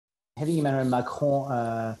having Emmanuel Macron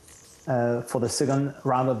for the second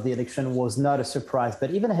round of the election was not a surprise. But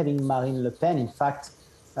even having Marine Le Pen, in fact,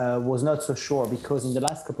 was not so sure, because in the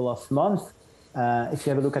last couple of months, if you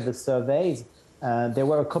have a look at the surveys, there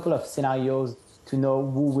were a couple of scenarios to know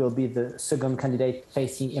who will be the second candidate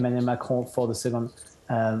facing Emmanuel Macron for the second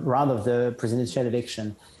round of the presidential election.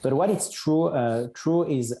 But what is true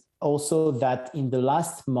is also that in the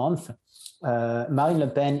last month, Marine Le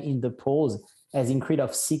Pen in the polls has increased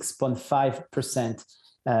of 6.5%,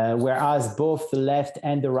 whereas both the left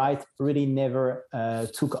and the right really never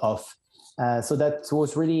took off. So that was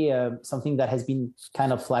really something that has been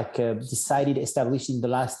kind of like decided, established in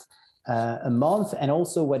the last a month. And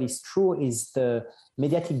also what is true is the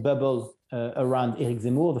mediatic bubble around Éric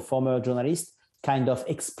Zemmour, the former journalist, kind of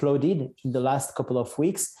exploded in the last couple of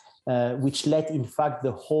weeks, which led, in fact,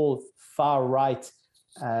 the whole far-right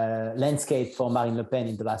landscape for Marine Le Pen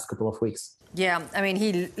in the last couple of weeks. Yeah, I mean,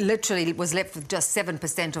 he literally was left with just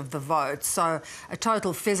 7% of the vote. So a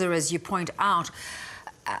total fizzer, as you point out.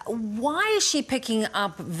 Why is she picking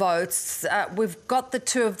up votes? We've got the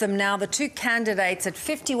two of them now, the two candidates at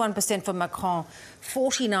 51% for Macron,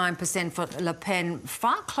 49% for Le Pen,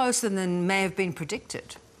 far closer than may have been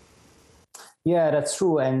predicted. Yeah, that's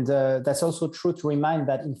true. And that's also true to remind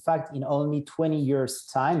that, in fact, in only 20 years'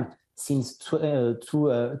 time, since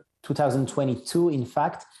 2022, in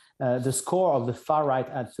fact, the score of the far right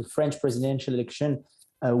at the French presidential election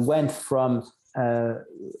went from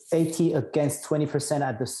 80 against 20%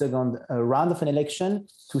 at the second round of an election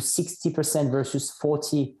to 60% versus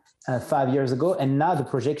 40 5 years ago. And now the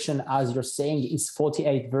projection, as you're saying, is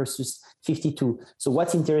 48 versus 52. So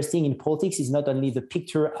what's interesting in politics is not only the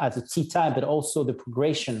picture at the tea time, but also the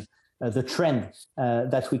progression, the trend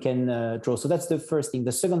that we can draw. So that's the first thing.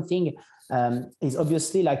 The second thing is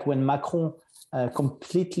obviously like when Macron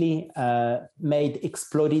completely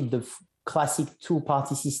exploded the classic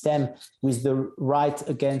two-party system with the right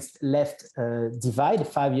against left divide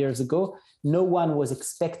 5 years ago. No one was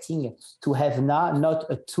expecting to have now not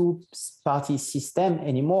a two-party system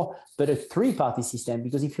anymore, but a three-party system.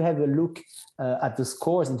 Because if you have a look at the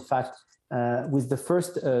scores, in fact, with the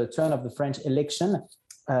first turn of the French election,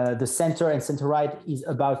 the center and center-right is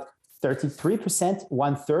about 33%,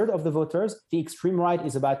 1/3 of the voters. The extreme right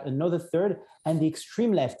is about another third, and the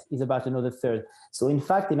extreme left is about another third. So in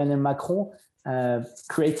fact, Emmanuel Macron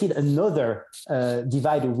created another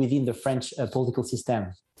divide within the French political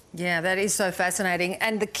system. Yeah, that is so fascinating.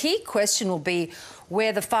 And the key question will be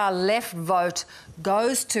where the far left vote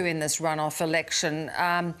goes to in this runoff election.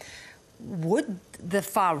 Would the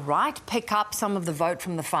far right pick up some of the vote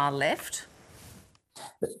from the far left?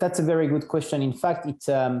 That's a very good question. In fact,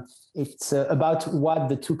 it's about what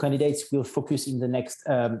the two candidates will focus in the next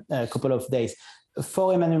couple of days.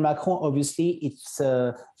 For Emmanuel Macron, obviously, it's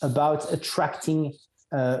about attracting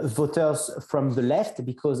voters from the left,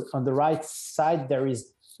 because on the right side, there is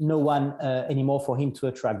no one anymore for him to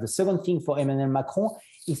attract. The second thing for Emmanuel Macron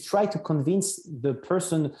is try to convince the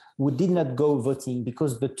person who did not go voting,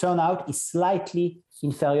 because the turnout is slightly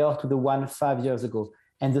inferior to the one 5 years ago.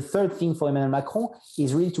 And the third thing for Emmanuel Macron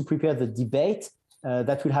is really to prepare the debate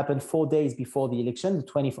that will happen 4 days before the election, the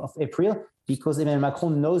 20th of April, because Emmanuel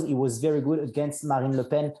Macron knows he was very good against Marine Le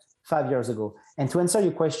Pen 5 years ago. And to answer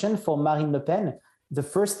your question, for Marine Le Pen, the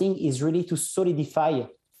first thing is really to solidify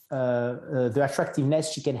the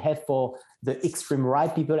attractiveness she can have for the extreme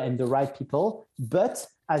right people and the right people. But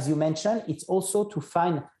as you mentioned, it's also to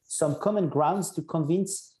find some common grounds to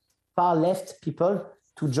convince far left people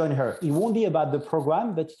to join her. It won't be about the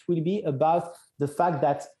program, but it will be about the fact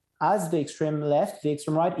that as the extreme left, the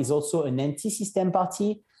extreme right is also an anti-system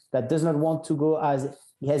party that does not want to go as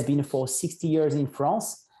it has been for 60 years in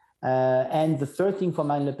France. And the third thing for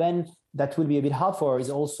Marine Le Pen that will be a bit hard for her is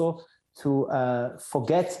also to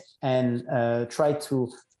forget and try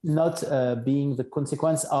to not being the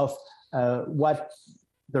consequence of what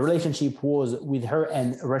the relationship was with her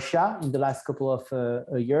and Russia in the last couple of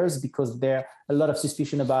years, because there are a lot of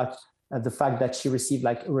suspicion about the fact that she received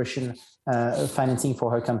like Russian financing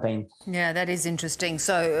for her campaign. Yeah, that is interesting.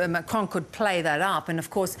 So Macron could play that up. And of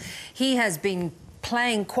course, he has been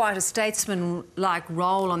playing quite a statesman-like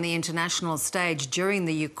role on the international stage during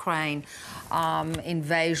the Ukraine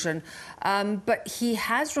invasion. But he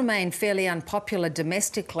has remained fairly unpopular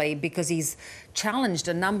domestically because he's challenged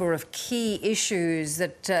a number of key issues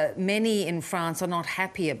that many in France are not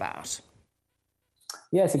happy about.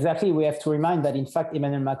 Yes, exactly. We have to remind that, in fact,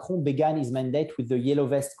 Emmanuel Macron began his mandate with the Yellow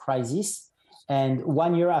Vest crisis. And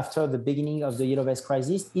 1 year after the beginning of the Yellow Vest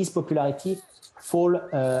crisis, his popularity fell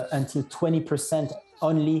until 20%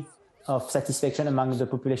 only of satisfaction among the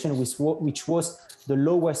population, which was the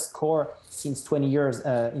lowest score since 20 years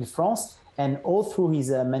in France. And all through his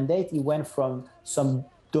mandate, he went from some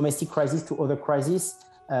domestic crisis to other crises,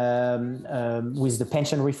 with the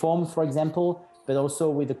pension reform, for example, but also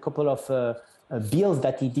with a couple of bills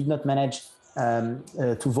that he did not manage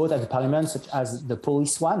to vote at the parliament, such as the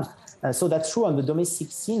police one. So that's true on the domestic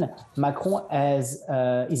scene. Macron is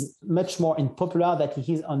much more unpopular than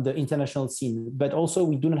he is on the international scene. But also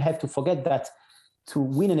we do not have to forget that to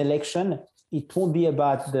win an election, it won't be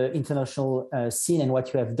about the international scene and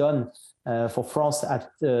what you have done for France at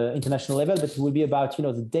the international level, but it will be about,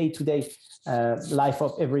 the day-to-day life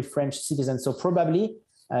of every French citizen. So probably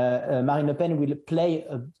Marine Le Pen will play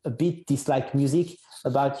a bit this like music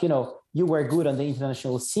about, you were good on the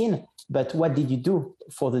international scene, but what did you do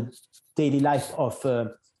for the daily life of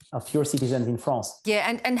your citizens in France?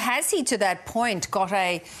 Yeah, and has he to that point got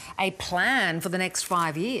a plan for the next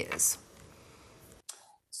 5 years?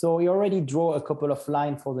 So he already drew a couple of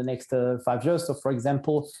lines for the next 5 years. So for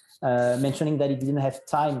example, mentioning that he didn't have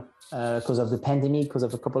time because of the pandemic, because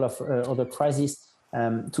of a couple of other crises,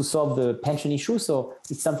 to solve the pension issue. So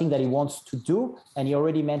it's something that he wants to do. And he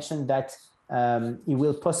already mentioned that he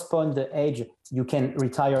will postpone the age you can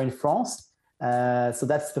retire in France. So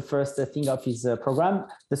that's the first thing of his program.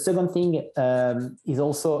 The second thing is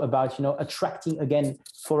also about, attracting again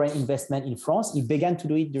foreign investment in France. He began to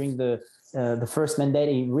do it during the first mandate.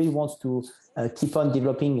 He really wants to keep on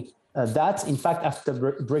developing that. In fact, after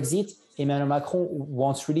Brexit, Emmanuel Macron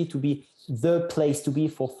wants really to be the place to be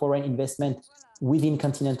for foreign investment within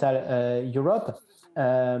continental Europe.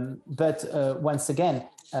 But once again,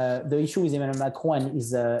 the issue with Emmanuel Macron and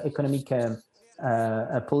his economic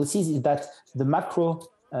policies is that the macro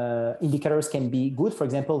indicators can be good. For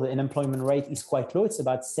example, the unemployment rate is quite low. It's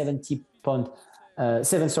about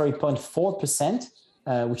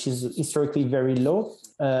 0.4%, which is historically very low.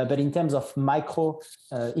 But in terms of micro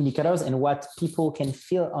indicators and what people can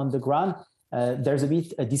feel on the ground, there's a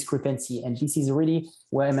bit a discrepancy. And this is really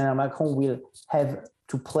where Emmanuel Macron will have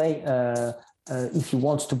to play if he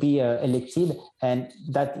wants to be elected, and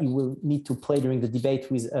that he will need to play during the debate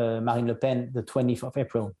with Marine Le Pen the 20th of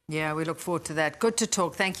April. Yeah, we look forward to that. Good to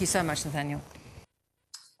talk. Thank you so much, Nathaniel.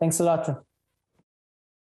 Thanks a lot.